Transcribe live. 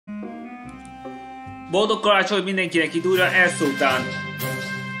Boldog karácsony mindenkinek itt újra ezúttal.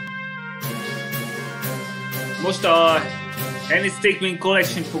 Most a Henry Stickmin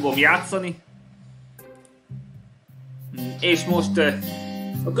Collection fogom játszani. És most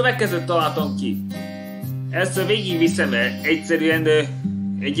a következőt találtam ki. Ezt végigviszem egyszerűen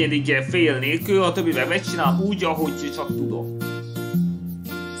egyedik fél nélkül, a többivel megcsinálom úgy, ahogy csak tudom.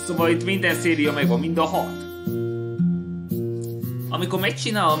 Szóval itt minden széria megvan, mind a 6. Amikor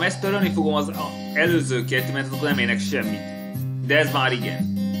megcsinálom ezt, törölni fogom az előzőket, mert azok nem érnek semmit. De ez már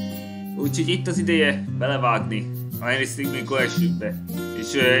igen. Úgyhogy itt az ideje belevágni a Henry Stickmin Collectionbe.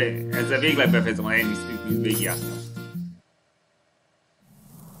 És ezzel végleg befejezem a Henry Stickmin végigjátszást.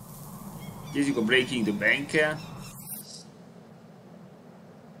 Kezdjük a Breaking the Bank-kel.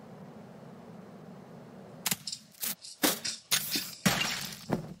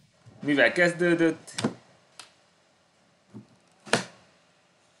 Mivel kezdődött?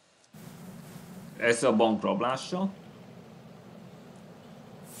 Ez a bankrablással.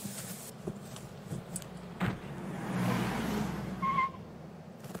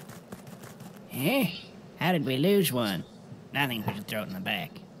 Eh? How did we lose one? I think we should throw it in the back,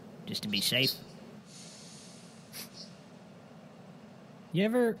 just to be safe. You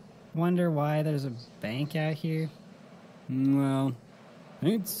ever wonder why there's a bank out here? Well, I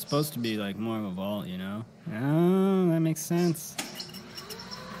think it's supposed to be like more of a vault, you know? Oh, that makes sense.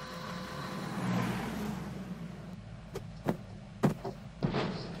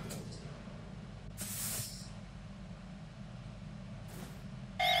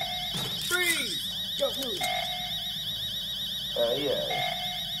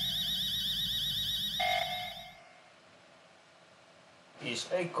 És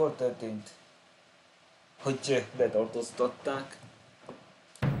ekkor történt, hogy betartóztatták.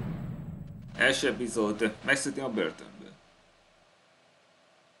 Első epizód, megszedni a börtönből.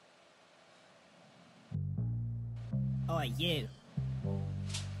 Oh, you.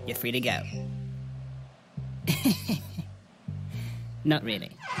 You're free to go. Not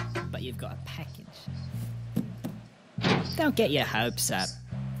really, but you've got a package. Don't get your hopes up.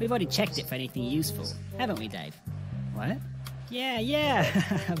 We've already checked it for anything useful, haven't we, Dave? What? Yeah,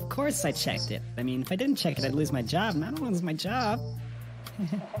 of course I checked it. I mean, if I didn't check it, I'd lose my job, and I don't want to lose my job.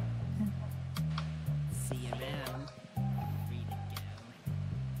 See you around. Free to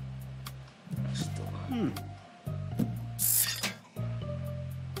go.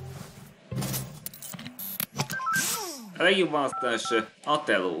 A legjobb választás a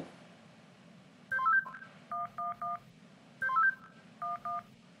teló.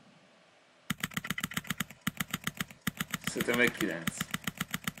 Szerintem meg 9.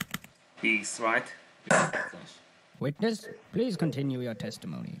 Peace, right? Witness, please continue your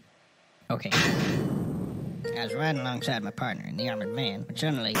testimony. Okay. I was riding alongside my partner in the armored van, but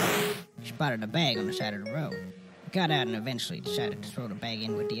suddenly we spotted a bag on the side of the road. We got out and eventually decided to throw the bag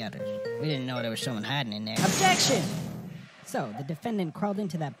in with the others. We didn't know there was someone hiding in there. Objection! So, the defendant crawled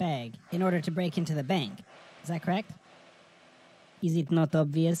into that bag in order to break into the bank. Is that correct? Is it not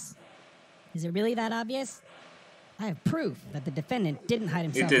obvious? Is it really that obvious? I have proof that the defendant didn't hide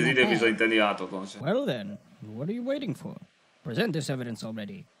himself in that bag. Well then, what are you waiting for? Present this evidence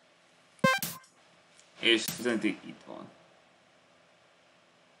already. És üzeneték itt van.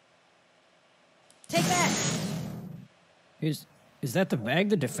 Take that! Is that the bag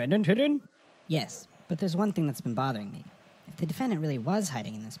the defendant hid in? Yes, but there's one thing that's been bothering me. If the defendant really was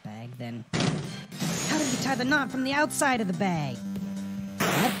hiding in this bag, then how did he tie the knot from the outside of the bag?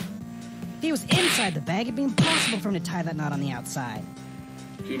 What? If he was inside the bag, it'd be impossible for him to tie that knot on the outside.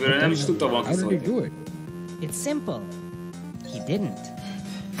 How did he do it? It's simple. He didn't.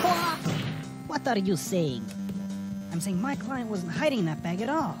 What are you saying? I'm saying my client wasn't hiding in that bag at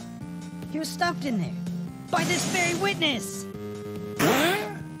all. He was stuffed in there. By this very witness!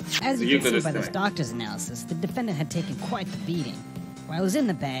 As you can see by this doctor's analysis, the defendant had taken quite the beating. While he was in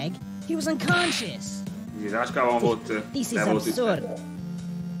the bag, he was unconscious. This is absurd.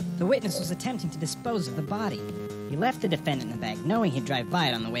 The witness was attempting to dispose of the body. He left the defendant in the bag, knowing he'd drive by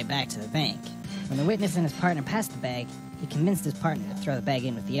it on the way back to the bank. When the witness and his partner passed the bag, he convinced his partner to throw the bag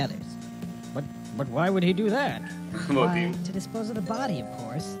in with the others. But why would he do that? Why? To dispose of the body, of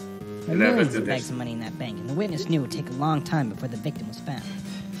course. There were millions of bags of money in that bank, and the witness knew it would take a long time before the victim was found.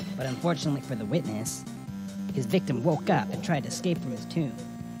 But unfortunately for the witness, his victim woke up and tried to escape from his tomb.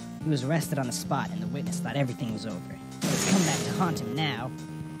 He was arrested on the spot, and the witness thought everything was over. But it's come back to haunt him now.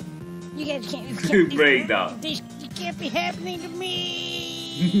 You guys can't break down. This can't be happening to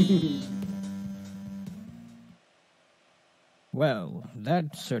me. Well,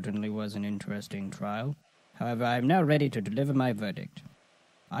 that certainly was an interesting trial. However, I am now ready to deliver my verdict.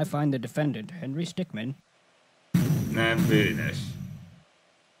 I find the defendant, Henry Stickmin. Nem bűnös.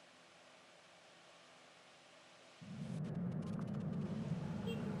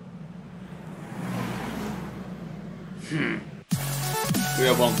 Ő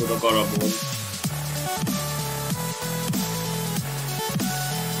a bankot a karabol.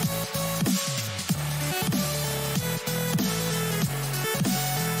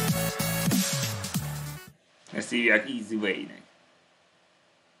 Ezt hívják Easy Way-nek.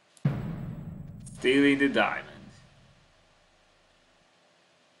 Stealing the diamond.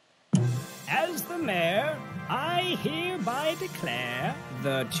 As the mayor, I hereby declare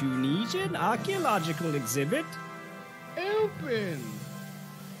the Tunisian archaeological exhibit open.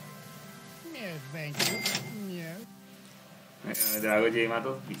 Yes, thank you. Yes. Drága gyémánt,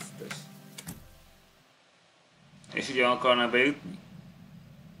 az biztos. És ugye akarná bejutni?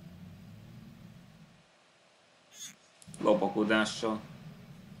 Lopakodással.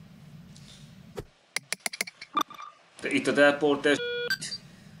 Itt a teleporter.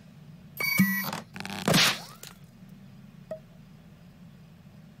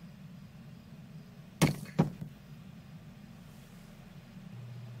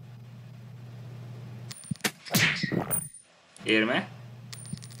 Érme?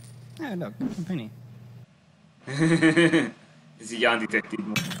 Oh, look, a penny. Ez így antidetektív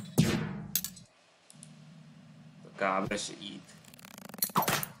munka. A kábel segít.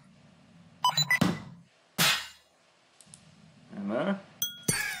 Nem el?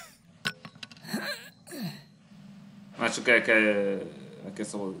 Már csak el kell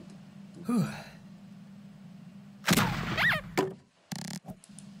szabadulni.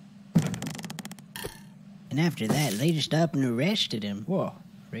 And after that, they just up and arrested him. Whoa,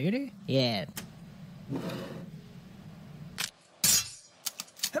 really? Yeah.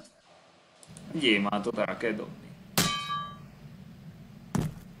 Gyémántot el kell dobni.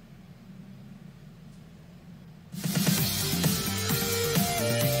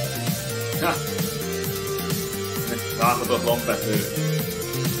 Ha! Láthatatlan bető.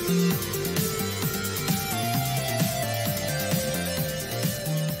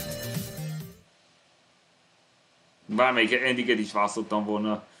 Bármelyik endiget is választottam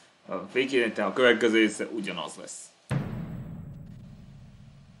volna, a végén a következő része ugyanaz lesz.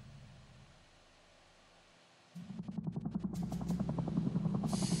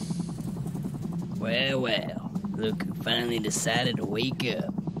 Well, well, look who finally decided to wake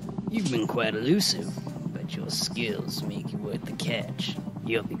up. You've been quite elusive, but your skills make you worth the catch.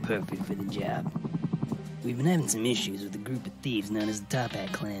 You'll be perfect for the job. We've been having some issues with a group of thieves known as the Top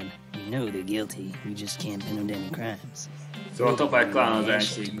Hat Clan. We know they're guilty, we just can't pin them to any crimes. So a Top Hat Clan az to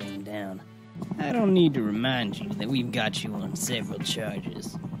enség. bring them down. I don't need to remind you that we've got you on several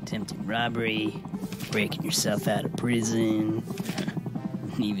charges. Attempted robbery, breaking yourself out of prison,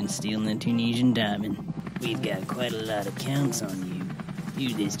 even stealing the Tunisian diamond. We've got quite a lot of counts on you.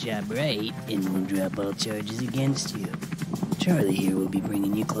 Do this job right, and we'll drop all charges against you. Charlie here will be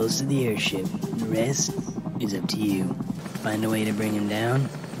bringing you close to the airship. The rest is up to you. Find a way to bring him down,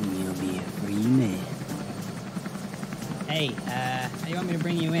 and you'll be a free man. Hey, how do you want me to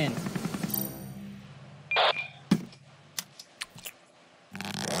bring you in?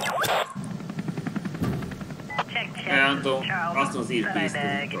 Elmondom, azt az Give you a írpésztől.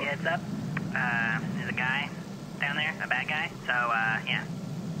 heads up. There's a guy down there, a bad guy. So, yeah.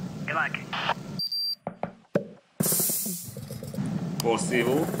 Good luck.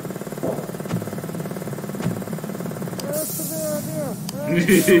 Porszívó.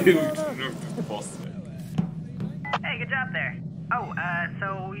 Hey, good job there. Oh,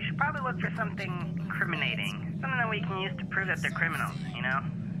 so you should probably look for something incriminating. Something that we can use to prove that they're criminals, you know?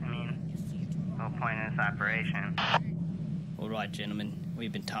 I mean, the whole point of this operation. All right, gentlemen.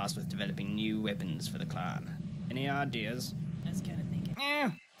 We've been tasked with developing new weapons for the clan. Any ideas? That's kind of thinking.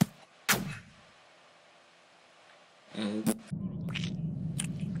 Yeah.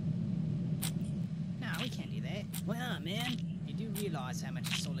 No, we can't do that. Why not, man? You do realize how much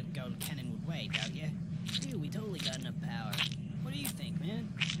a solid gold cannon would weigh, don't you? Dude, we totally got enough power. What do you think, man?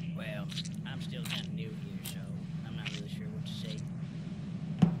 Well, I'm still kind of new here, so I'm not really sure what to say.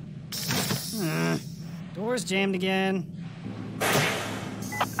 Door's jammed again.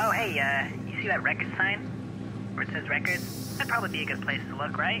 Oh, hey, you see that record sign? Where it says records? That'd probably be a good place to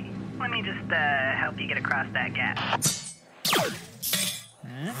look, right? Let me just, help you get across that gap.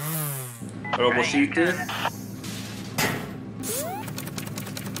 Robosítő.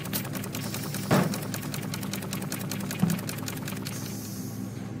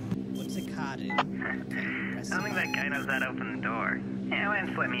 What's the card in? I don't think that guy knows how to open the door. Yeah, why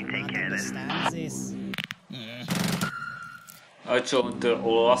don't you let me take care of this? Understands this. A csont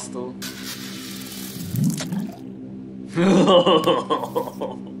olvasztó.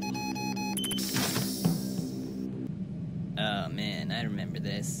 Oh man, I remember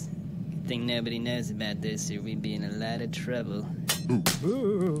this. Good thing nobody knows about this or we'd be in a lot of trouble.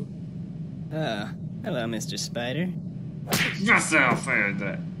 Ooh. Oh, hello, Mr. Spider. Just a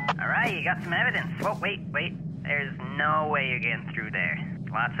feldre. Alright, you got some evidence. Whoa, wait. There's no way you're getting through there.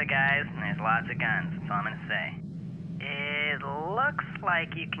 Lots of guys, and there's lots of guns. That's all I'm gonna say. It looks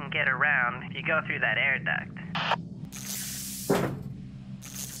like you can get around if you go through that air duct.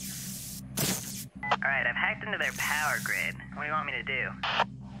 Alright, I've hacked into their power grid. What do you want me to do?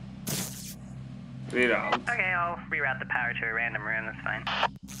 Reroute. Okay, I'll reroute the power to a random room, that's fine.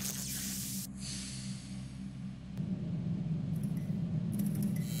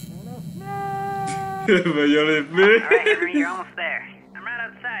 Alright, Henry, you're almost there. I'm right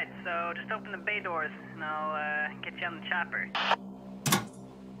outside, so just open the bay doors and I'll get you on the chopper.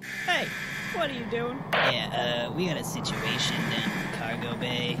 Hey, what are you doing? Yeah, we got a situation down in the cargo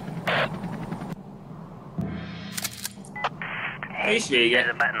bay. Hey, És vége. there's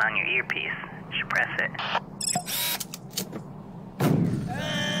a button on your earpiece. You should press it.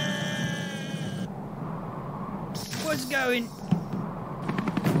 What's going?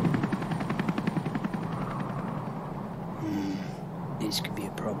 This could be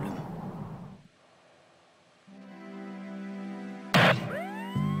a problem.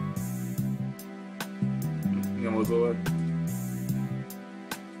 Nyomozol.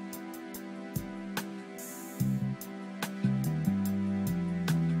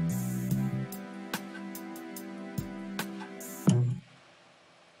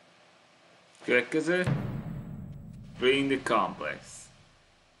 Következő. Bring the complex.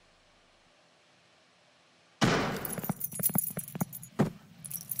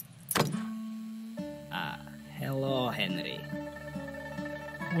 Hello, Henry.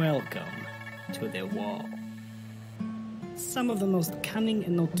 Welcome to the wall. Some of the most cunning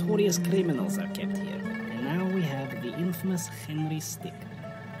and notorious criminals are kept here, and now we have the infamous Henry Stickmin.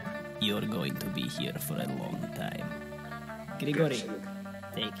 You're going to be here for a long time. Grigori,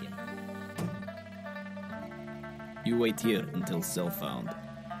 take him. You wait here until cell found.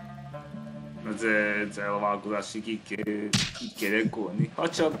 Ez elvállalkozásig így kell rekkolni. Ha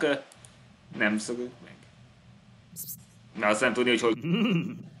csak nem szögök meg. Mert azt nem tudni, hogy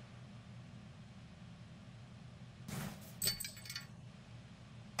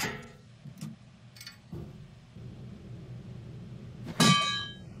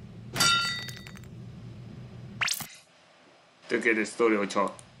tökéletes sztori,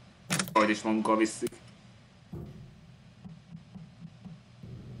 hogyha ahogy is magunkkal visszük.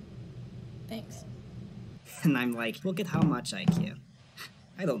 Thanks. And I'm like, look at how much I care.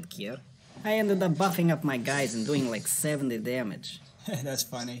 I don't care. I ended up buffing up my guys and doing like 70 damage. That's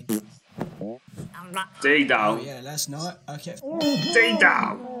funny. Take down. Oh yeah, last night. Okay. Take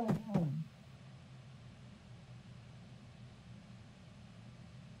down.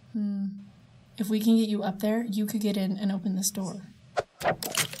 If we can get you up there, you could get in and open this door.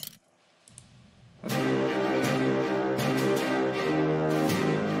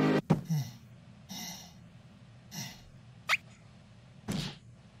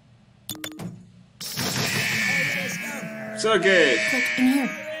 Suck it. Quick, in here.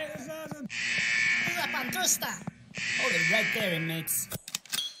 Hold it right there, inmates.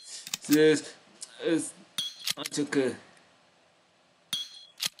 Ez csak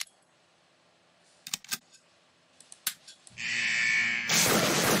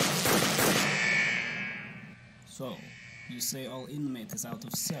So, you say all inmate is out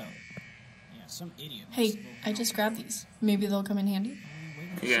of cell? Yeah, some idiot. Hey, I just grabbed these. Maybe they'll come in handy.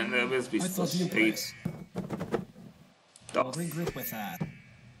 igen, de ez I thought you biztos. please. I'll regroup with that.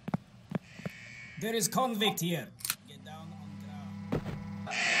 There is convict here. Get down on ground.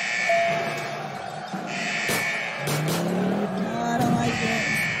 I don't like it.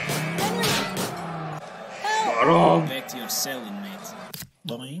 Barom! Back to your cell, inmate.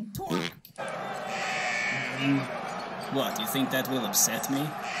 Boing. What, you think that will upset me?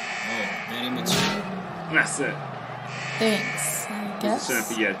 Oh, very mature. Messze. Thanks, I guess. Köszönöm,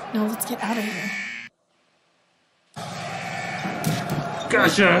 figyeld. No, let's get out of here.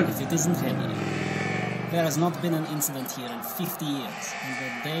 Köszönöm! If it isn't Henry, there has not been an incident here in 50 years, and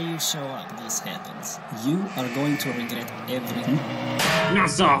the day you show up, this happens. You are going to regret everything.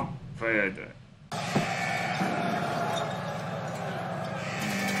 Nyassa! Fejedre.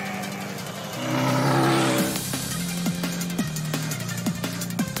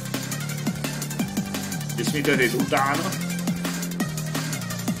 És mi történt utána?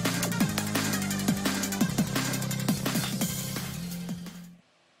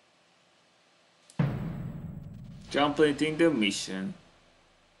 Completing the mission.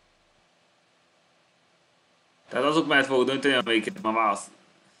 Tehát azok mellett fogok dönteni, amelyiket már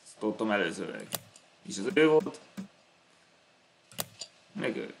választottam előzőleg. És az ő volt.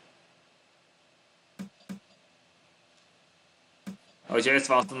 Meg ő. Ha ezt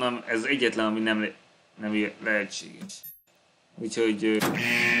választanám, ez egyetlen, ami nem lehetséges. Úgyhogy...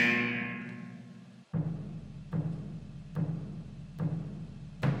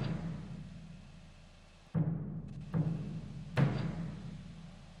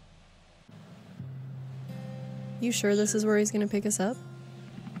 You sure this is where he's gonna pick us up?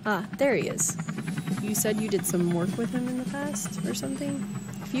 Ah, there he is. You said you did some work with him in the past, or something?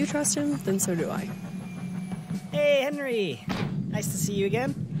 If you trust him, then so do I. Hey, Henry! Nice to see you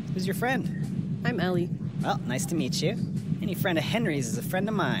again. Who's your friend? I'm Ellie. Well, nice to meet you. Any friend of Henry's is a friend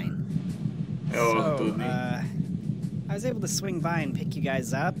of mine. Oh, I was able to swing by and pick you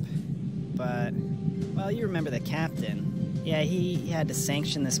guys up, but, well, you remember the captain. Yeah, he had to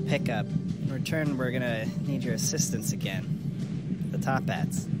sanction this pickup. In return, we're gonna need your assistance again. The Top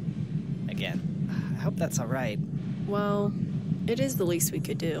Hats. Again. I hope that's alright. Well, it is the least we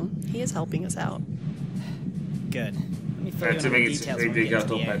could do. He is helping us out. Good. Let me fill you in on the details when we get to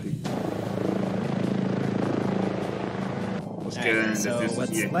the end. Right, so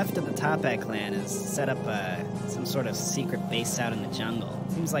what's left of the Top Hat clan is set up some sort of secret base out in the jungle.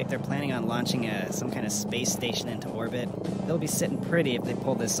 Seems like they're planning on launching some kind of space station into orbit. They'll be sitting pretty if they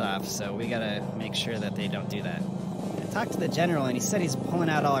pull this off, so we gotta make sure that they don't do that. I talked to the general and he said he's pulling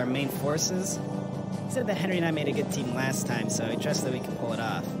out all our main forces. He said that Henry and I made a good team last time, so he trusts that we can pull it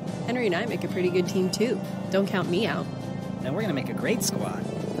off. Henry and I make a pretty good team too. Don't count me out. Then we're gonna make a great squad.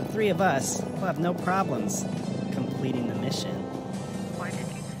 The three of us will have no problems completing the mission. Why did you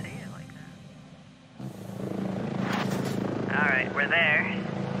say it like that? Alright, we're there.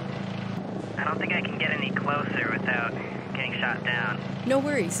 I don't think I can get any closer without getting shot down. No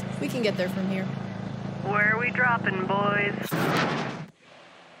worries. We can get there from here. Where are we dropping, boys?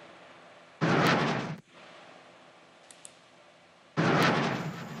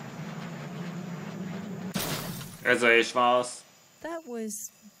 Ez a és válasz. That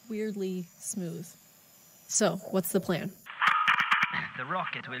was weirdly smooth. So, what's the plan? The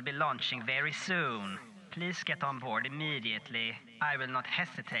rocket will be launching very soon. Please get on board immediately. I will not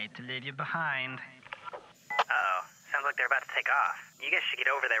hesitate to leave you behind. Uh-oh. Sounds like they're about to take off. You guys should get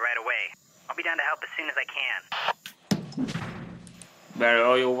over there right away. I'll be down to help as soon as I can. Barry,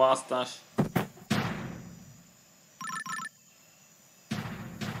 a jó választás.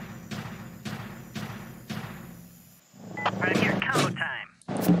 Right here, combo time.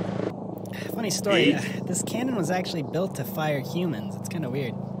 Funny story, this cannon was actually built to fire humans. It's kind of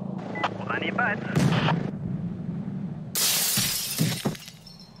weird. Hold on to your butts.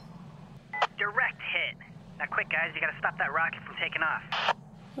 Direct hit. Now quick, guys, you gotta stop that rocket from taking off.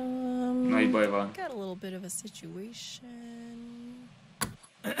 Nagy baj van. Got a little bit of a situation.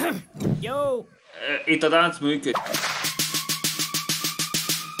 Yo! Itt a dánc működik.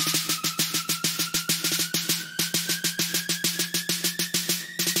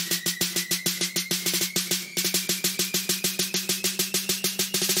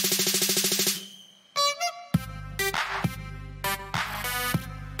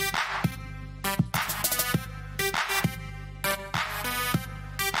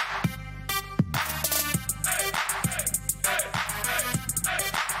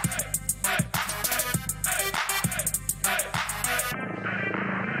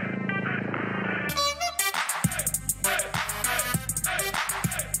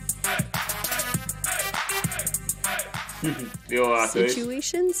 Jó, hát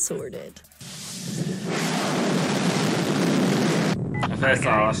Situation sorted.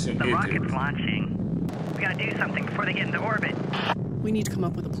 felszállás The idő. rocket's launching. We gotta do something before they get into orbit. We need to come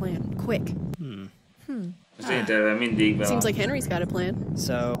up with a plan, quick. Az én tervem mindig be Seems van. like Henry's got a plan.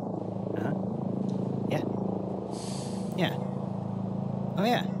 So, yeah. Yeah. Oh,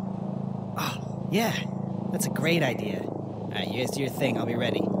 yeah. Oh, yeah. That's a great idea. All right, you guys do your thing. I'll be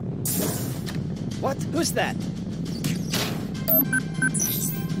ready. What? Who's that?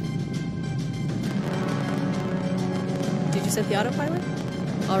 Did you set the autopilot?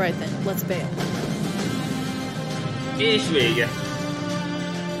 All right then, let's bail. És vége.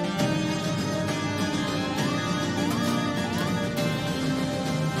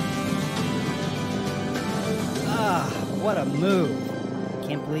 Ah, what a move.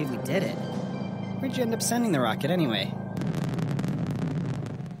 Can't believe we did it. Where'd you end up sending the rocket anyway?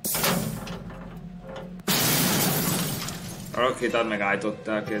 A rakétát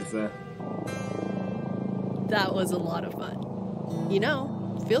megállították ezzel. That was a lot of fun. You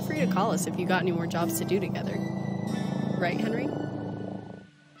know, feel free to call us if you got any more jobs to do together. Right, Henry?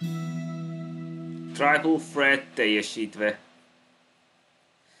 Triple threat teljesítve.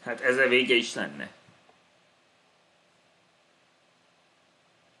 Hát ezzel vége is lenne.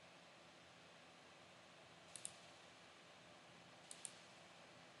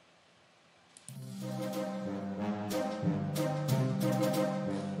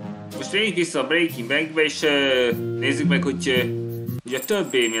 Most térjünk vissza a Breaking Badbe, és nézzük meg, hogy ugye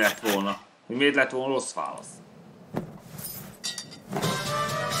többé mi lett volna. Hogy miért lett volna rossz válasz.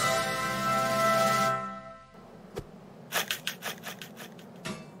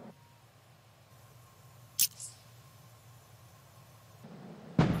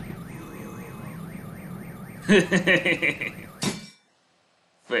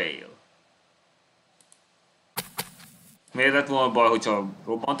 Fail. Miért lett volna baj, hogyha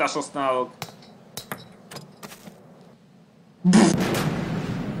robbantást használok?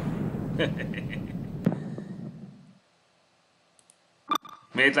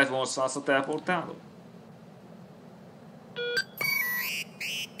 Miért lett volna szállsz a teleportáló?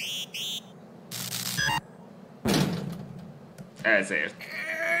 Ezért.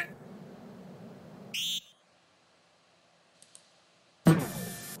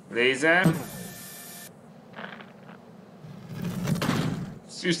 Lézer.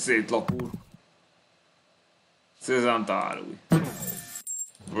 Szűs szétlapul. Szezant árulj.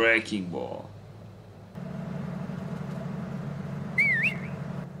 Breaking Ball.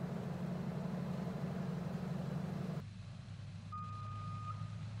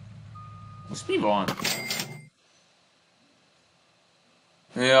 Most mi van?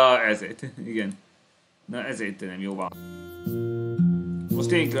 Ja, ezért. Igen. Na, ezért nem jó van.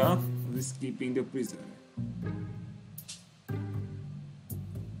 Most én kell. Escaping the prisoner.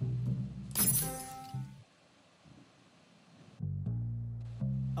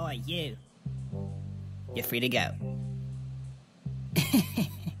 Oh, you. You're free to go.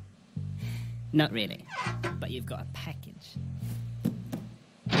 Not really, but you've got a package.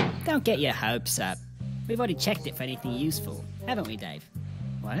 Don't get your hopes up. We've already checked it for anything useful, haven't we, Dave?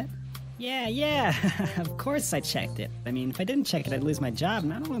 What? Yeah. Of course I checked it. I mean, if I didn't check it, I'd lose my job,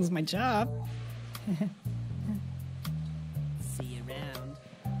 and I don't want to lose my job. See you around.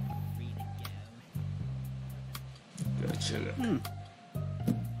 Free to go. Gotcha.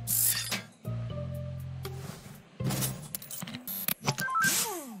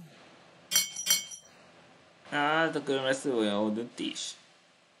 Hát akkor lesz olyan döntés.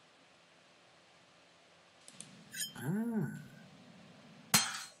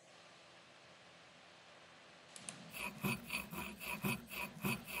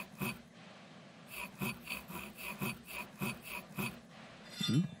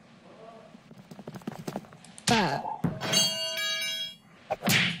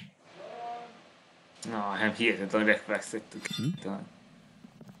 Na, nem hihetetlen reflexettük. Talán.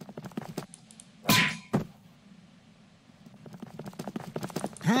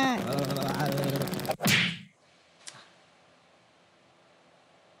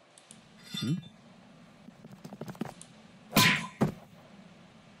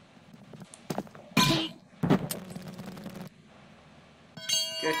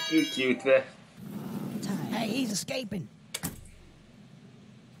 Kettőt kiütve. Hey, he's escaping.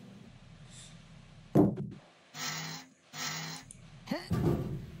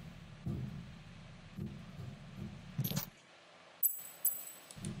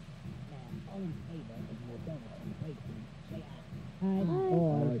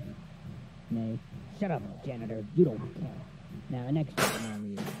 Nay, shut up, janitor. You don't count. Now, the next one on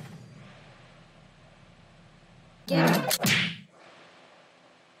you. Get him.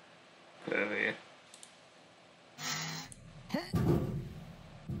 Kövér.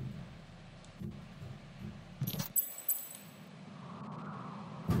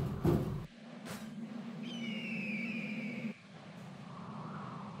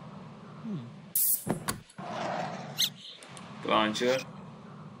 Launcher.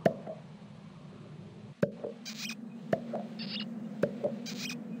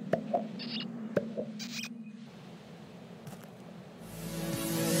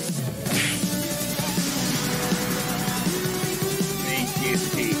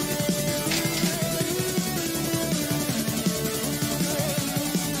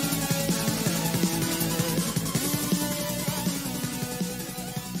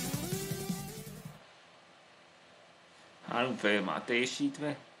 Három fél már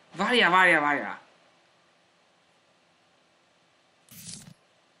teljesítve. Várjál!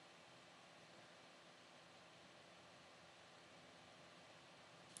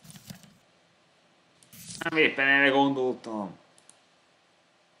 Nem éppen erre gondoltam.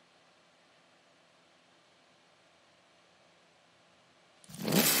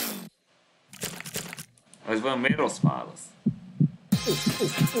 Ez valami rossz válasz.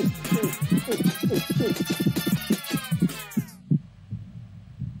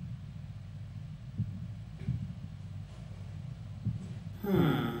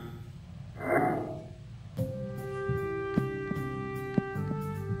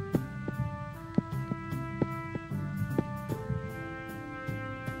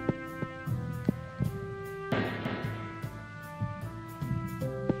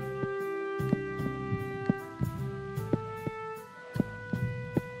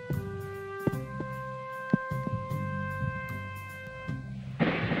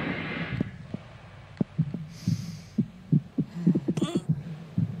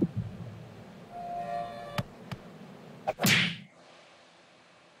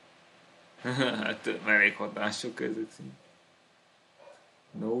 Hát mellékhatások ezek szint.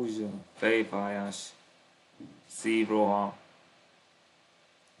 Nózsa, fejfájás, szívroha,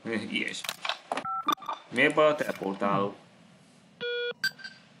 ilyesmi. Miért baj a teleportáló?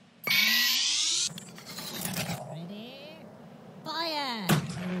 Ready? Fire!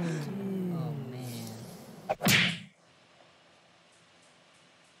 Oh man.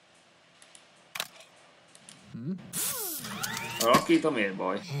 A rakéta miért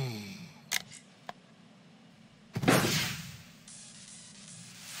baj?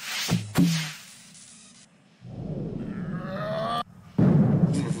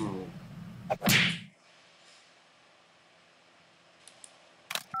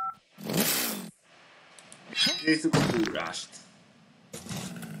 Nézzük a fúrást.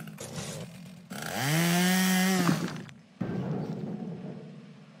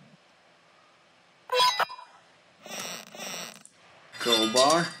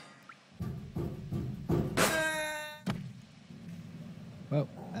 Crowbar. Whoa.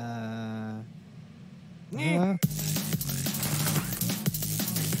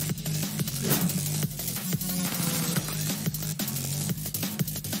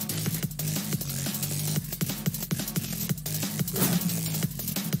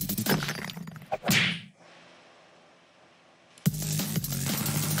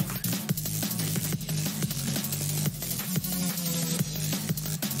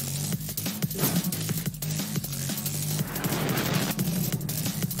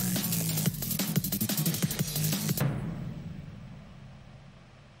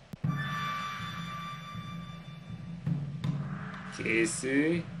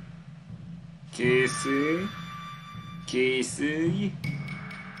 Készülj. Készülj. Készülj.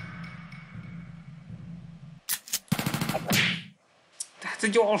 Tehát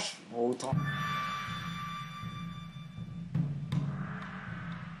gyors voltam.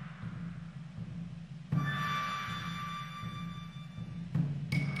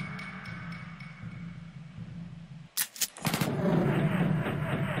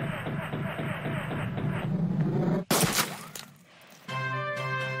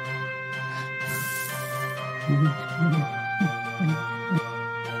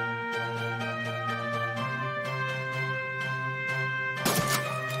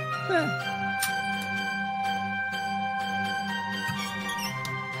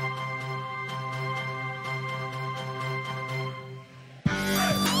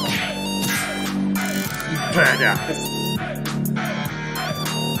 Badass.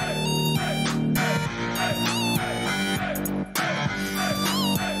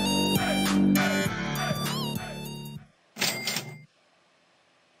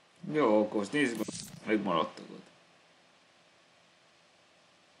 Jó, akkor nézzük, megmaradtak ott.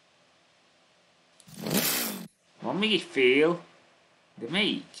 Van még egy fél, de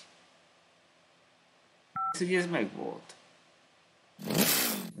melyik? Ugye ez megvolt.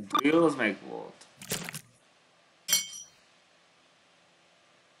 A drill az megvolt.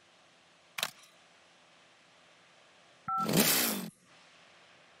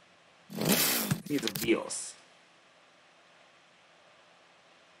 Mi ez a BIOS?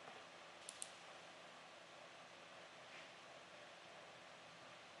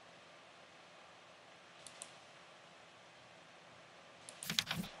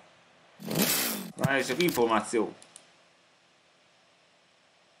 Várj, csak információ.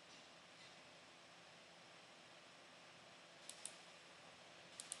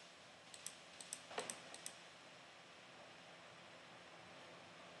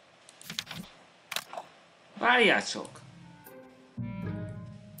 Várjál csak!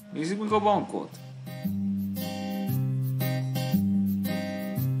 Nézzük meg a bankot!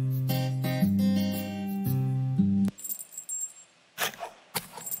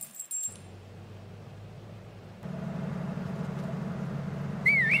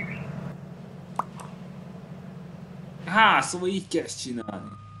 Szóval így kell csinálni.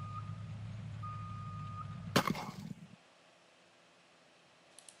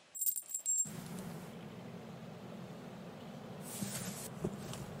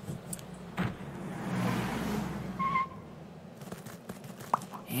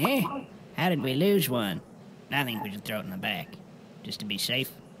 Eh? How did we lose one? I think we should throw it in the back, just to be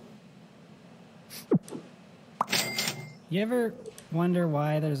safe. You ever wonder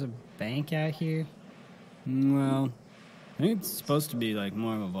why there's a bank out here? Well, I think it's supposed to be like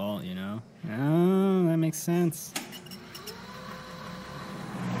more of a vault, you know? Oh, that makes sense.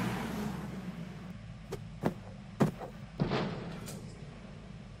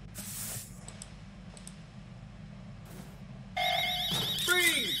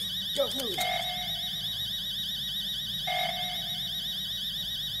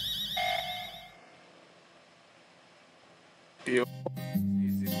 Jó.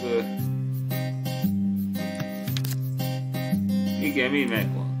 Nézzük. Igen, mind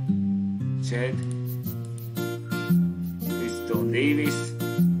megvan. Chad. Kristen Davis.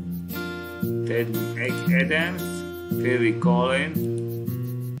 Ted Adams. Terry Cullen.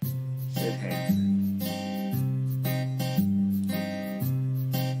 Chad Hansen.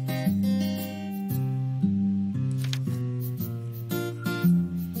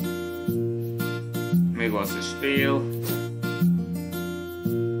 Még az a spél.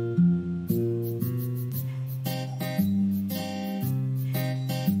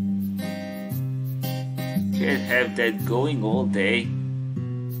 Can't have that going all day.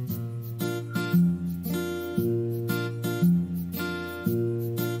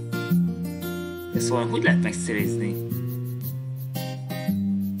 Ez szóval hogy lehet megszerezni?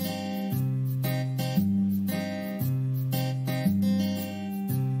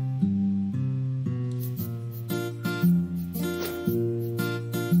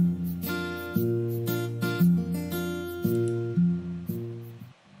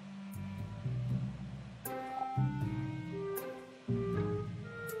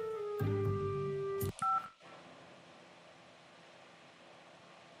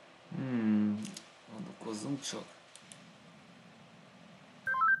 Gondolkozzunk csak.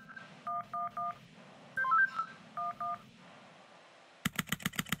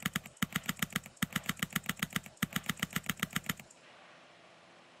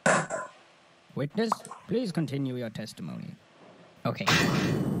 Witness, please continue your testimony. Okay.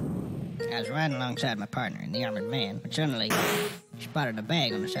 I was riding alongside my partner in the armored van, but suddenly spotted a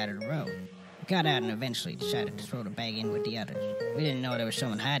bag on the side of the road. Got out and eventually decided to throw the bag in with the others. We didn't know there was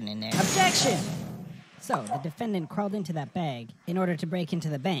someone hiding in there. Objection! So, the defendant crawled into that bag in order to break into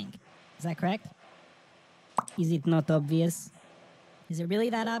the bank. Is that correct? Is it not obvious? Is it really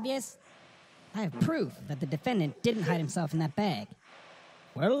that obvious? I have proof that the defendant didn't hide himself in that bag.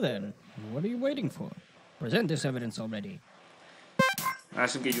 Well then, what are you waiting for? Present this evidence already.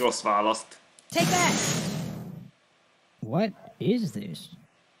 Lássunk egy rossz választ. Take that! What is this?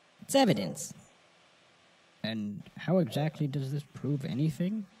 It's evidence. And how exactly does this prove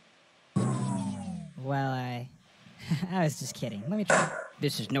anything? Well, I was just kidding. Let me try.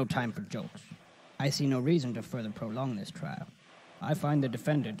 This is no time for jokes. I see no reason to further prolong this trial. I find the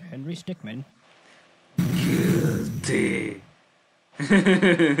defendant, Henry Stickmin, guilty.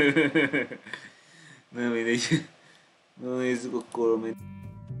 Na mindegy. Na nézzük akkor, amit...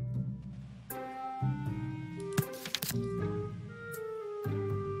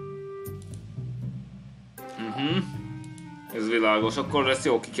 Ez világos, akkor ezt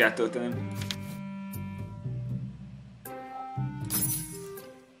jó ki kell töltenem.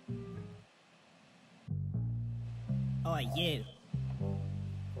 Oh, you.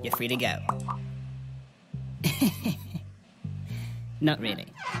 You're free to go. Not really,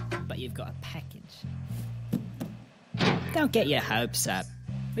 but you've got a package. Don't get your hopes up.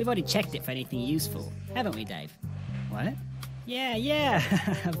 We've already checked it for anything useful, haven't we, Dave? What? Yeah.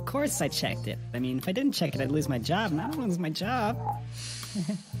 Of course I checked it. I mean, if I didn't check it, I'd lose my job, and I don't lose my job.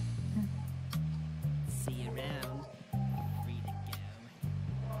 See you around. Free to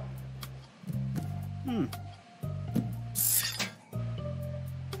go.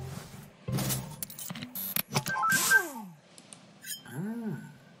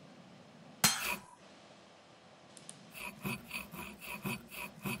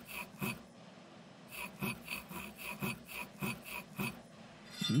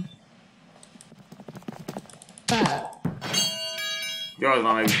 Jaj,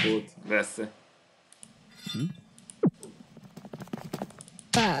 már meg is volt, persze.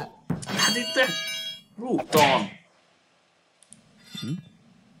 Hát itt te... Rúgtam!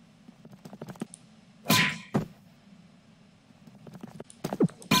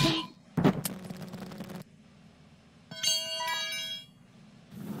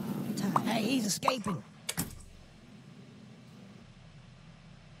 Hey, he's escaping.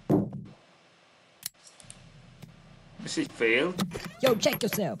 És így fél. Yo, check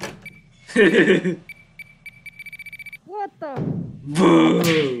yourself. What the?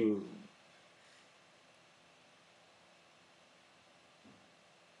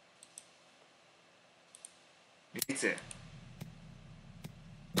 Egyszer.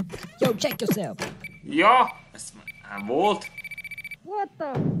 Yo, check yourself. Ja, ez már volt. What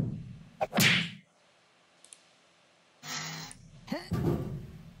the?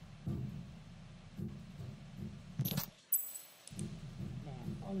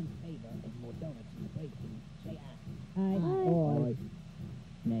 All in favor of more donuts in the plate, say aye. Aye.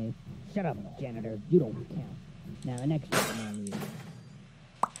 Nay. Shut up, janitor. You don't count. Now, the next one on you.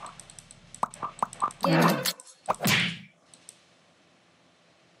 Yeah.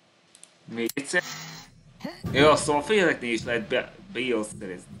 Még egyszer. Ja, szóval féleknél is lehet Bales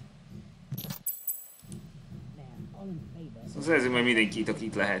szerezni. Szóval szerezünk majd mindenkit, aki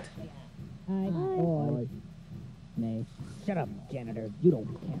itt lehet. Aye. Nay. Shut up, janitor. You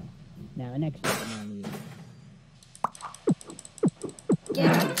don't count. Now, the next one on you.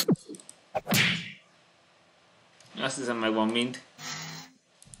 Yeah. Azt hiszem megvan mind.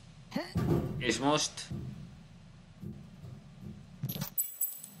 És most...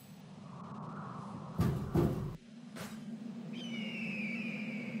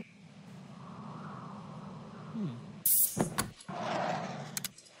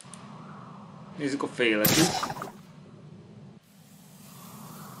 Nézzük a féleket.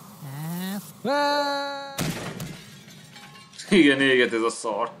 Igen, éget ez a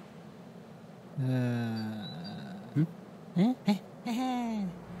szar.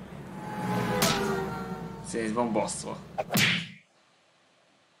 Szerint van baszva.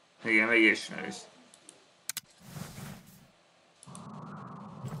 Igen, megismerős.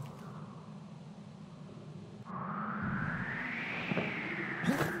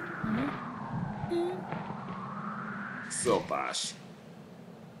 Szopás.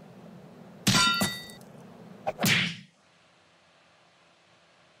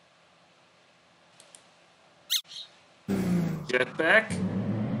 Jetpack.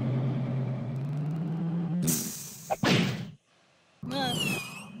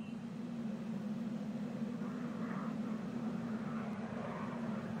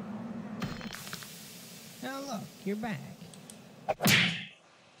 Oh, look, you're back.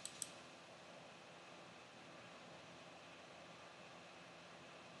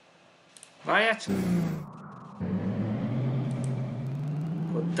 Várjál csak.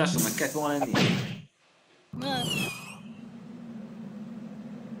 Ott társadalom meg kellett volna lenni.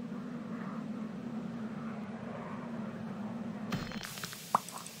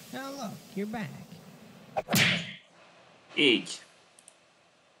 Oh, look, you're back. Így.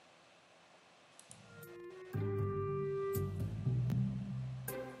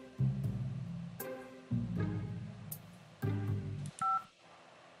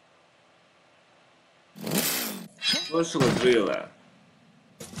 Lassú a drill-el.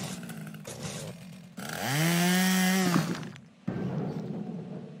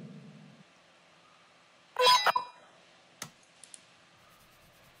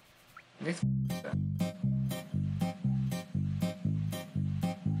 Mit f***e?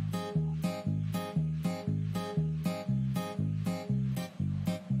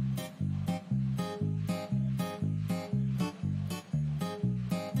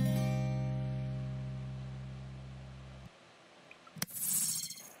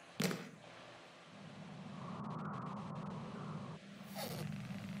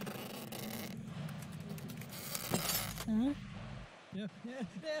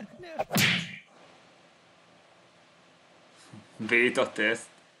 Beta teszt.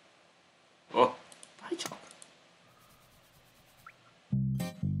 Oh, várj csak.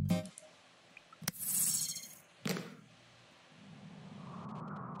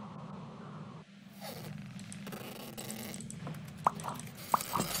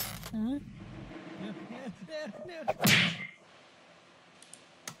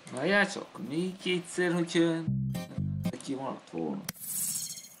 Várjál csak, még kétszer, hogy neki maradt volna.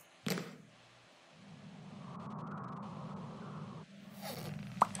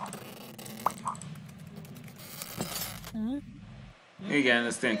 Igen,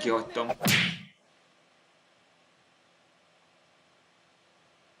 ezt én kihagytam.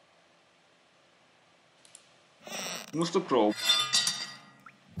 Most a Crow.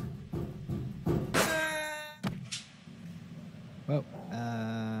 Whoa,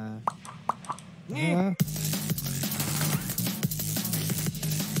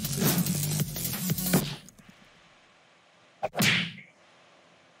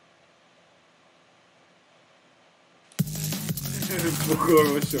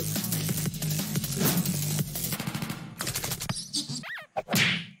 Pokormosok.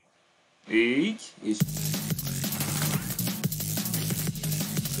 Így, és...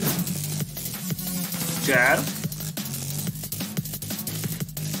 el.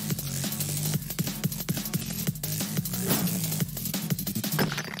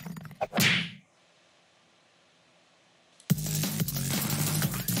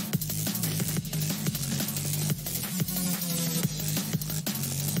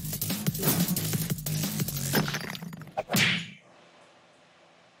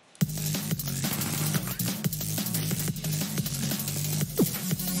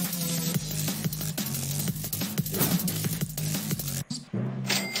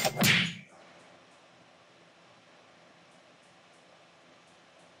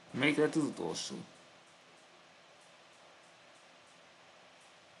 Melyik lett az utolsó?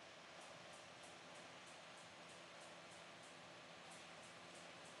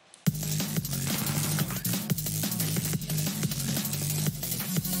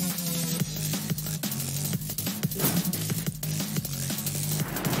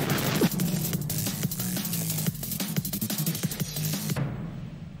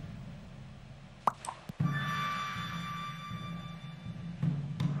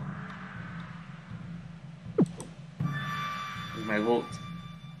 Meg volt.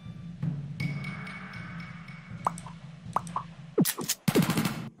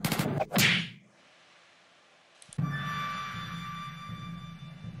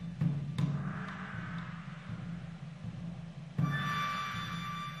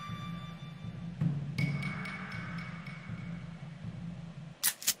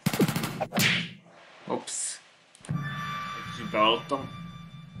 Ops. Egy kicsit bealudtam.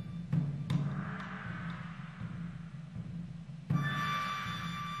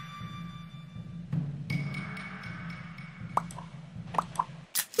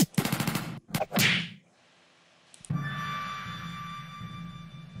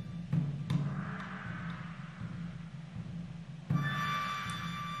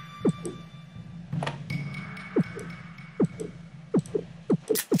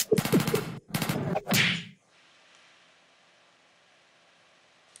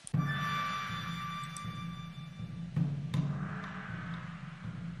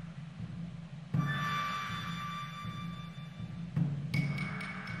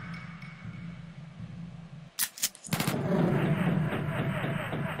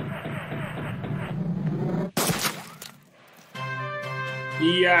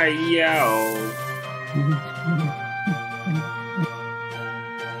 Yeah.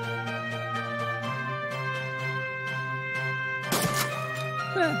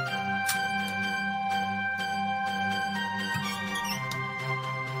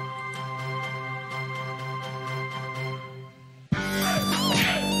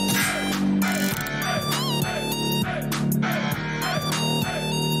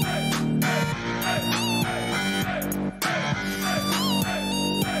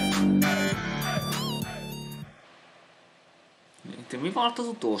 Mi volt az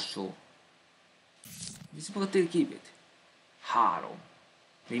utolsó? Viszik meg a térképét. 3.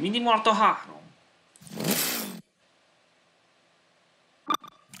 Még mindig maradt a 3.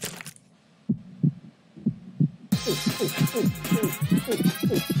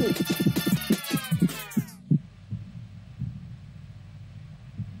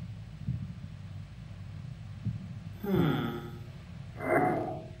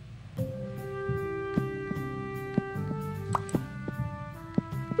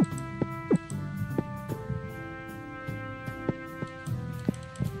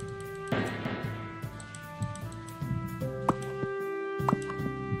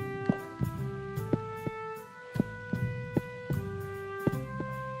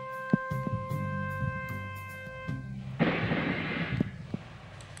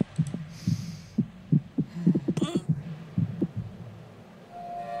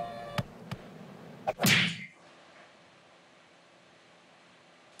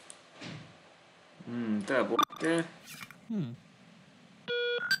 Te voltál.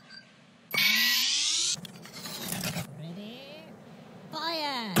 Ready?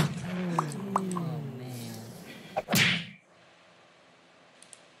 Fire! Oh, man.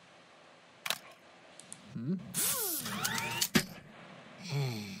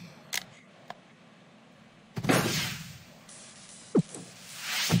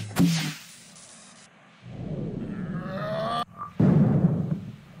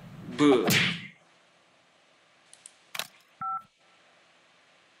 Boo.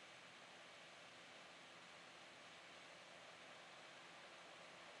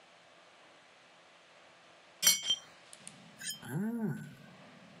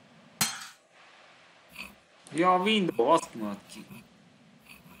 Ja, a window azt maradt ki.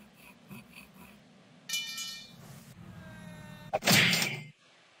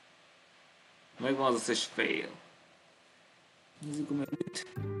 Megvan az összes fél. Nézzük a menüt.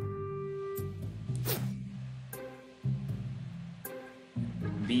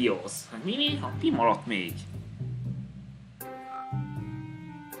 BIOS. Hát mi maradt még?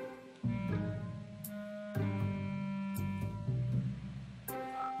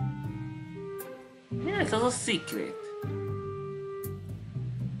 Mi lesz az a secret?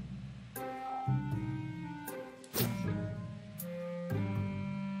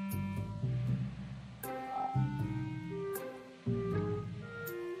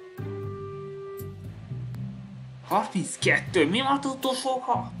 Kettő. Mi van az utolsó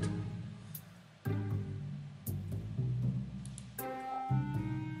 6?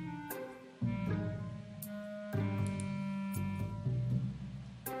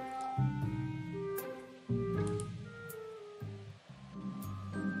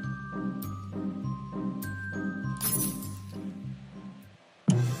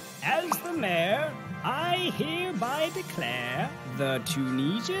 As the mayor, I hereby declare the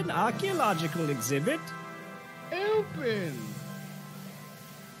Tunisian archaeological exhibit open.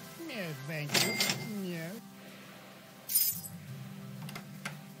 Yes, thank you. Yes.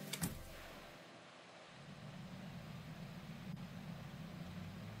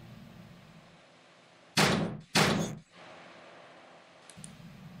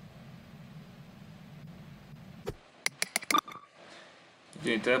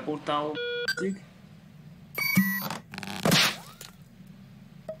 Ugye teleportáló.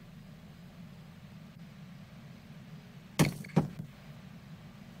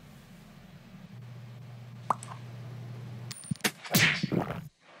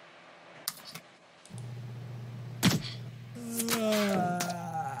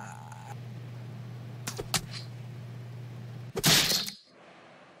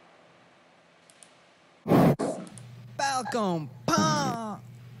 Falcon Pump!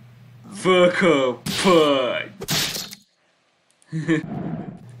 Falcon Punch!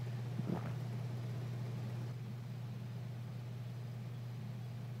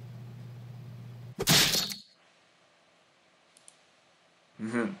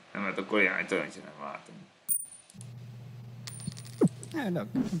 Nem, hát akkor jaj, talán nem vártam. Oh, look,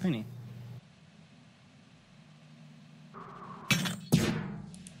 a penny.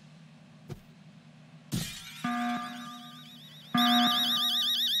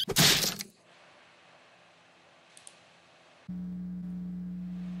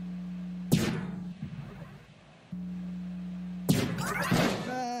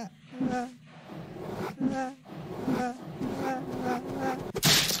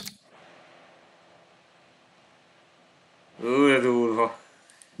 De durva.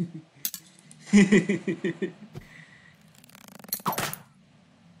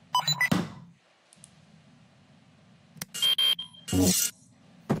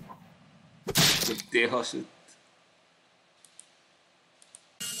 Ketté hasott.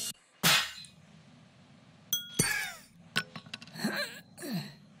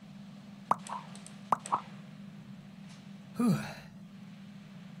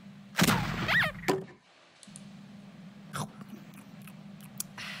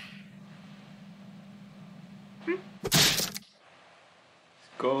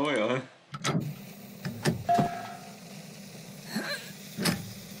 Komolyan?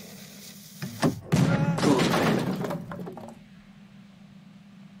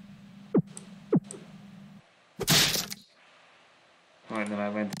 Majdnem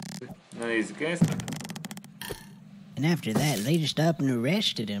elment. Na nézzük ezt. And after that, they just up and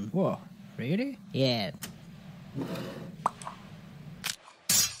arrested him. Whoa, really? Yeah.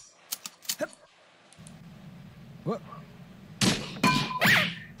 What?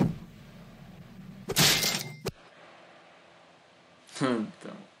 Nem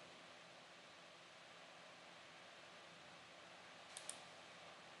tudom.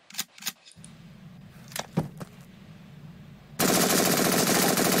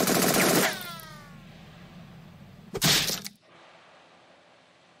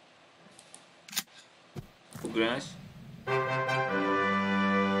 Ugrás.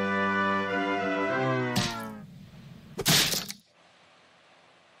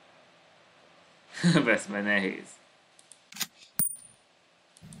 Vesz, mert nehéz.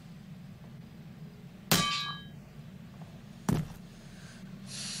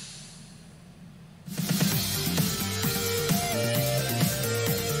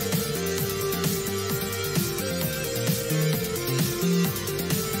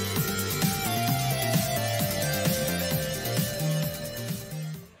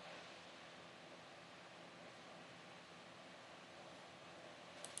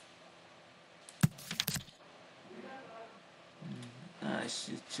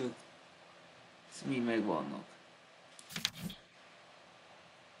 Csak Mi megvannak.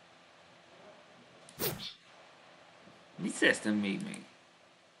 Mit szereztem még meg?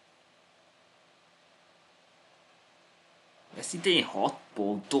 Ezt idén 6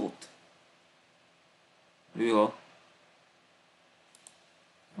 pontot. Őha.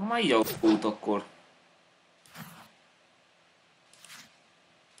 Ha már így volt akkor.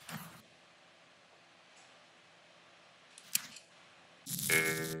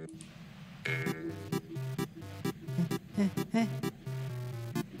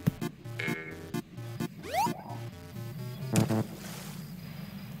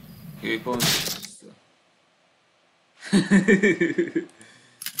 Pont.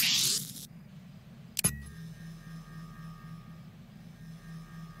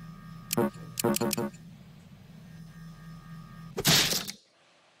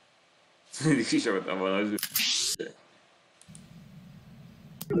 Is akartam volna az.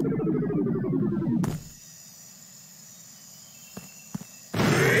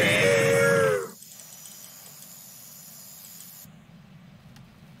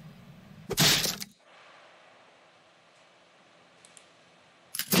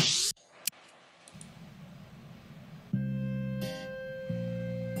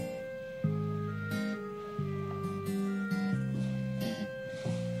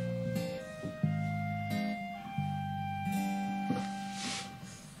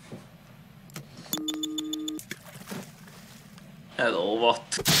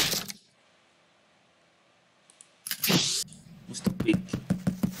 Elolvadt. Most a pick.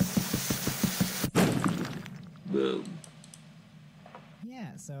 Boom.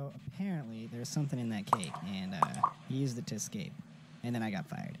 Yeah, so apparently there's something in that cake, and he used it to escape. And then I got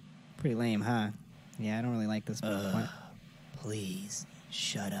fired. Pretty lame, huh? Yeah, I don't really like this. Please,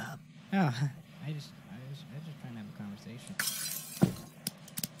 shut up. Oh, I just trying to have a conversation.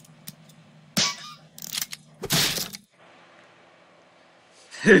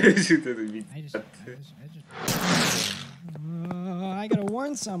 I gotta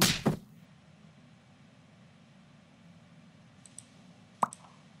warn someone.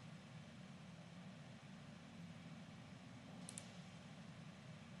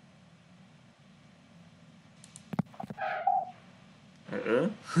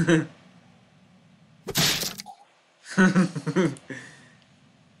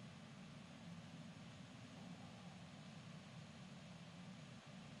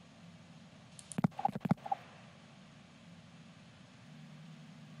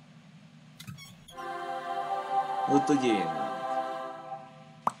 Ott a gyémánt.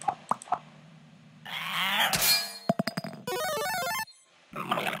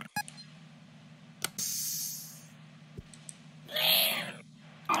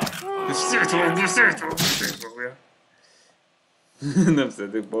 Szétfogja. Nem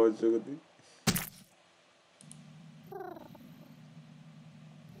szeretek pancsogatni.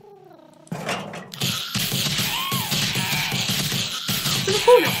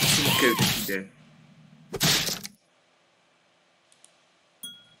 Hogy a faszomba kerültek ide?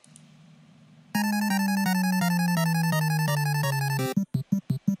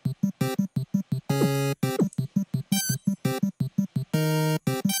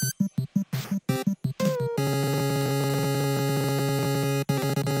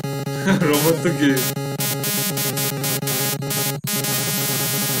 Robot a gép.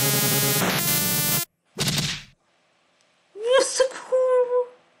 Nossa, como?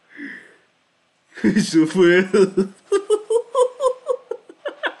 Isso foi.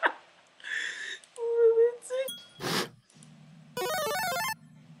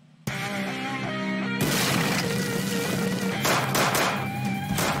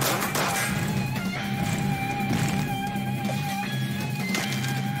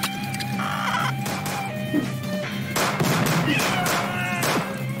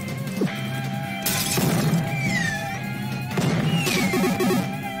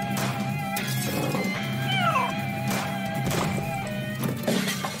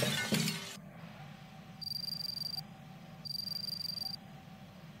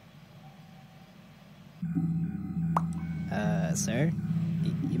 Sir?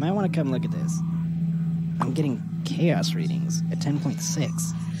 You might want to come look at this. I'm getting chaos readings at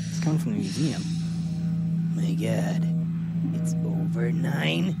 10.6. It's coming from the museum. My God. It's over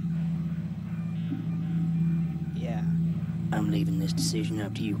 9? Yeah. I'm leaving this decision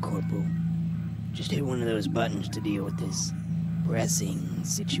up to you, Corporal. Just hit one of those buttons to deal with this pressing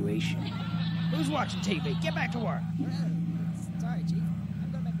situation. Who's watching TV? Get back to work. Sorry, Chief.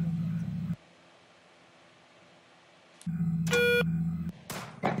 I'm going back to work.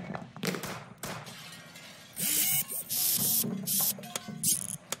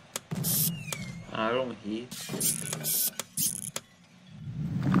 3, 7.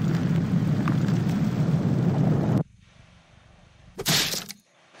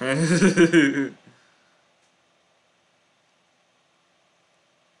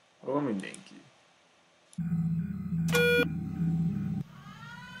 Ó, mindenki.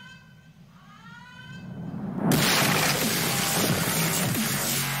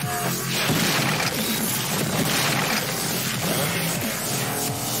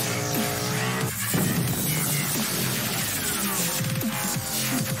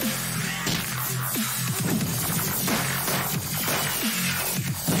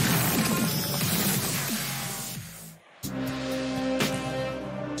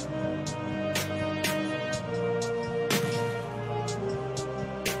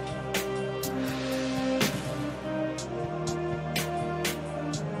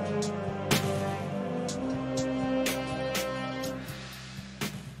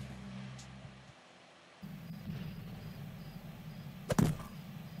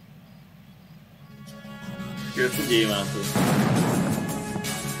 Jött a gyémántot.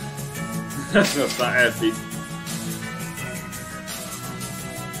 Aztán elfitt.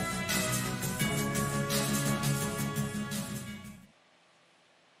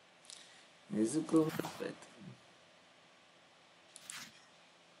 Nézzük a mapet.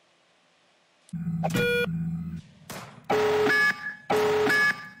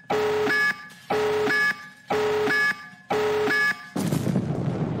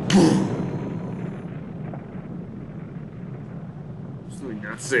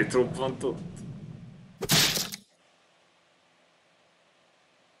 Szétroppantott.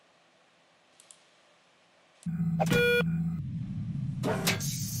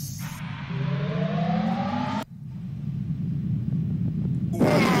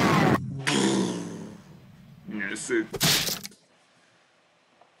 Szét.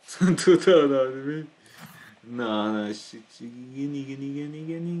 Tudod, mi? Na, igen.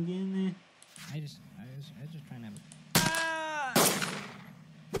 I just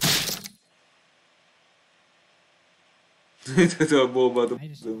trying to have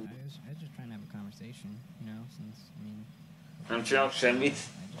I was just trying to have a conversation, you know, since, I mean... Nem csinálok semmit,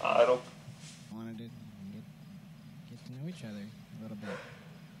 várok. Wanted to get to know each other a little bit,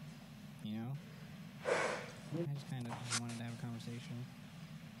 you know? I just kind of wanted to have a conversation.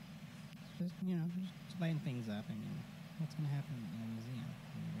 Just, you know, just lighten things up. I mean, what's going to happen in a museum?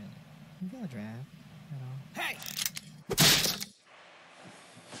 I mean, really. You got a draft, you know? Hey!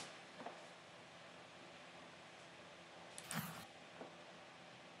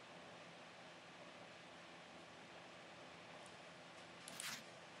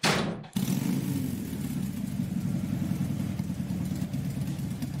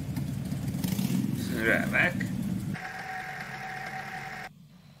 Remek.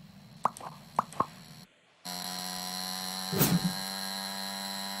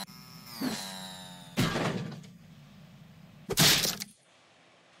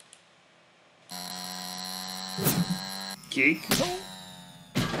 Kick.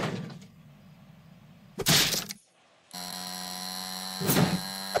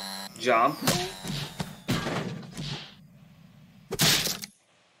 Jump.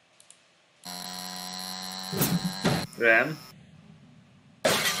 Ram.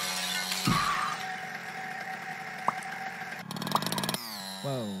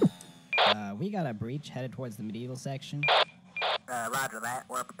 Whoa. We got a breach headed towards the medieval section. Roger that.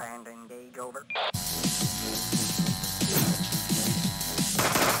 We're preparing to engage. Over.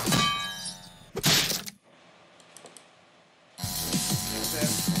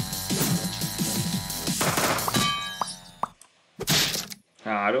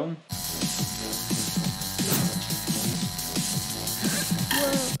 Három.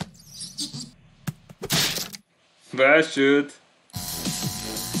 Belsőt.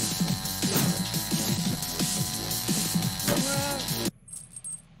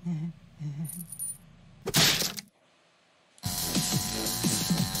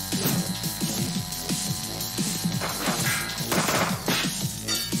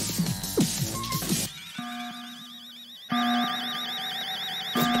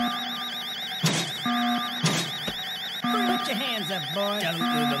 Put your hands up, boy. Don't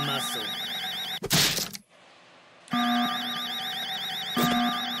move a muscle.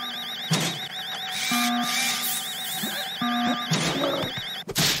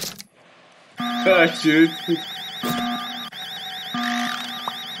 Belsőt.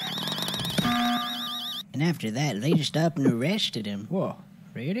 And after that, they just up and arrested him. Whoa,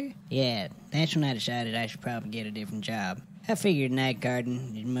 really? Yeah, that's when I decided I should probably get a different job. I figured night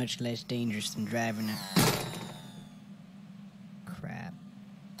guarding is much less dangerous than driving a... Crap.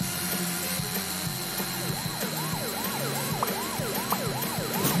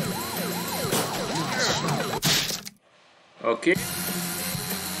 Oké.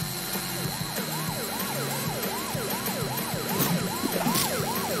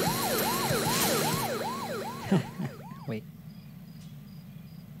 Wait.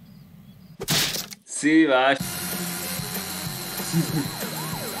 Szívás.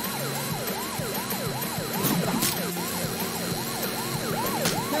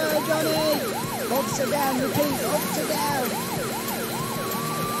 No, Johnny! Officer down, repeat, officer down!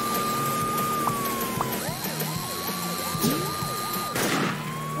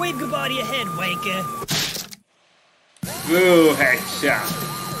 Wave goodbye to your head, wanker. Boo, headshot.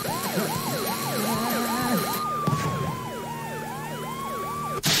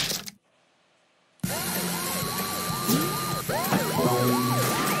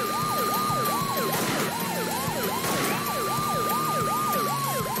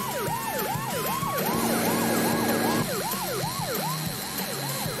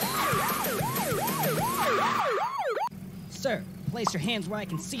 Sir, place your hands where I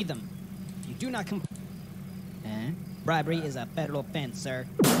can see them. If you do not bribery is a federal offense, sir.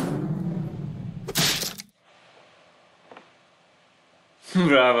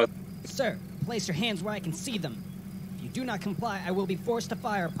 Bravo. Sir, place your hands where I can see them. If you do not comply, I will be forced to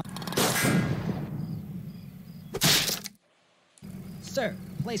fire upon. Sir,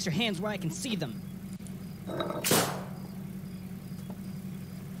 place your hands where I can see them.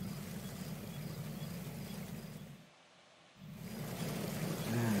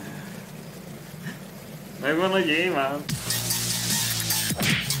 Megvan a gyémám.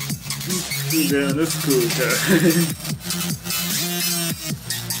 Igen, a scooter.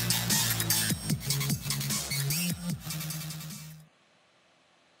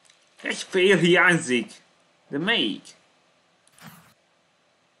 Egy fél hiányzik. De melyik?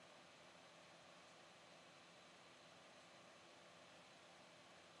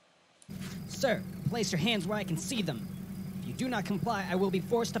 Sir, place your hands where I can see them. If you do not comply, I will be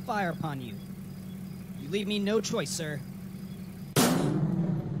forced to fire upon you. You leave me no choice, sir.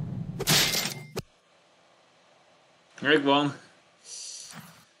 Megvan.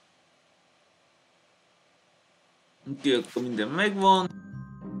 Oké, akkor minden megvan.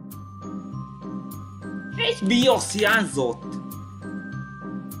 Egy BIOS hiányzott.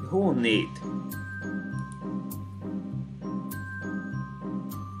 Honnét?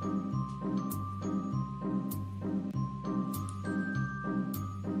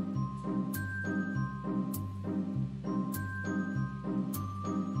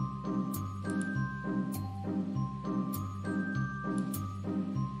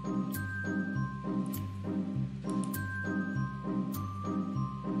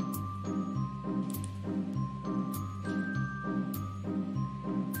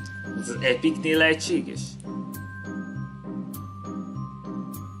 Ez az Epicnél lehetséges?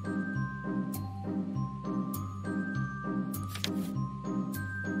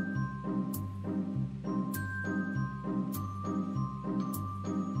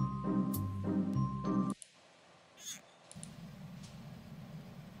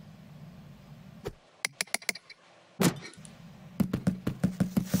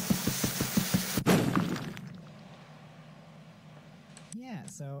 Yeah,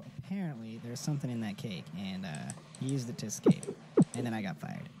 so apparently there's something in that cake, and he used it to escape. And then I got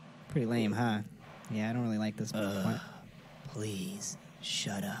fired. Pretty lame, huh? Yeah, I don't really like this. Please,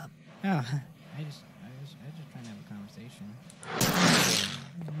 shut up. Oh, I just trying to have a conversation.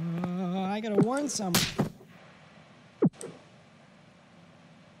 I gotta warn someone.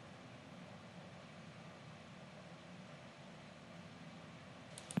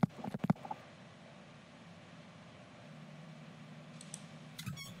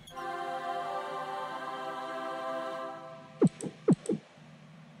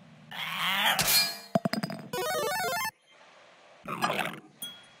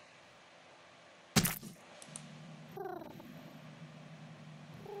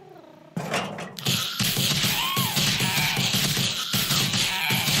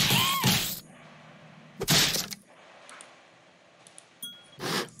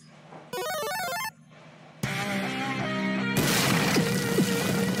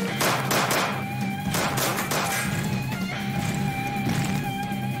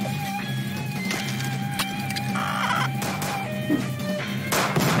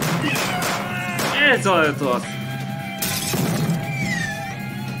 Ez ajtott!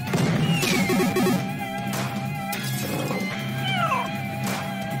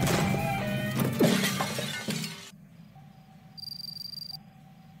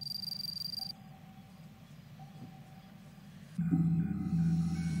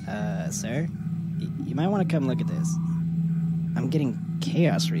 Sir? You might want to come look at this. I'm getting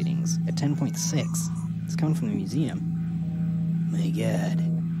chaos readings at 10.6. It's coming from the museum. My God.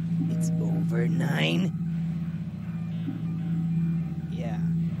 It's over 9? Yeah.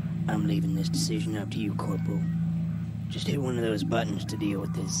 I'm leaving this decision up to you, Corporal. Just hit one of those buttons to deal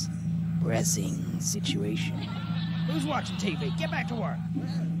with this pressing situation. Who's watching TV? Get back to work.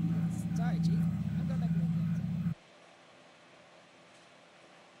 Sorry, Chief. I'm going back to work.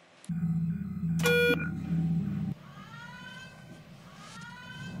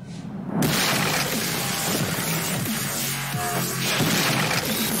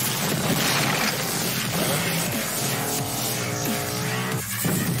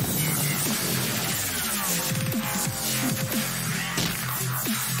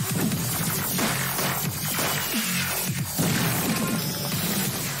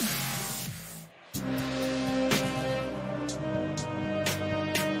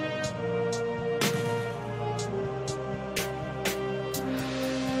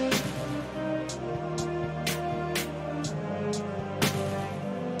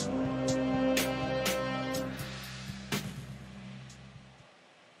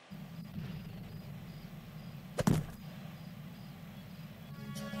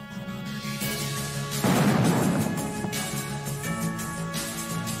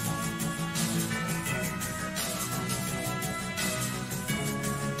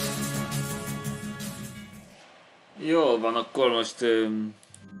 Jól van, akkor most...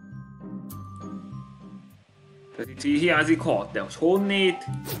 Tehát itt hiányzik 6, de most honnét?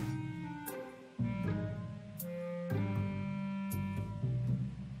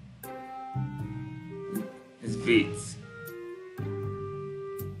 Ez vicc.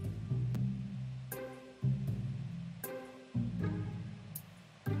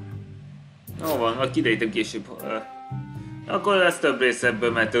 Jó van, majd kidejtem később. Akkor lesz több rész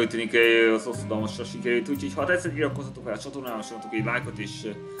ebből, mert úgy tűnik, az hosszadalmasra sikerült, úgyhogy ha tetszett, iratkozzatok fel a csatornára, sonnatok egy lájkot, és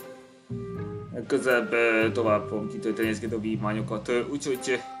közelebb tovább fogom kitölteni ezeket a vívmányokat,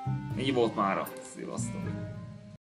 úgyhogy ennyi volt mára. Szevasztok!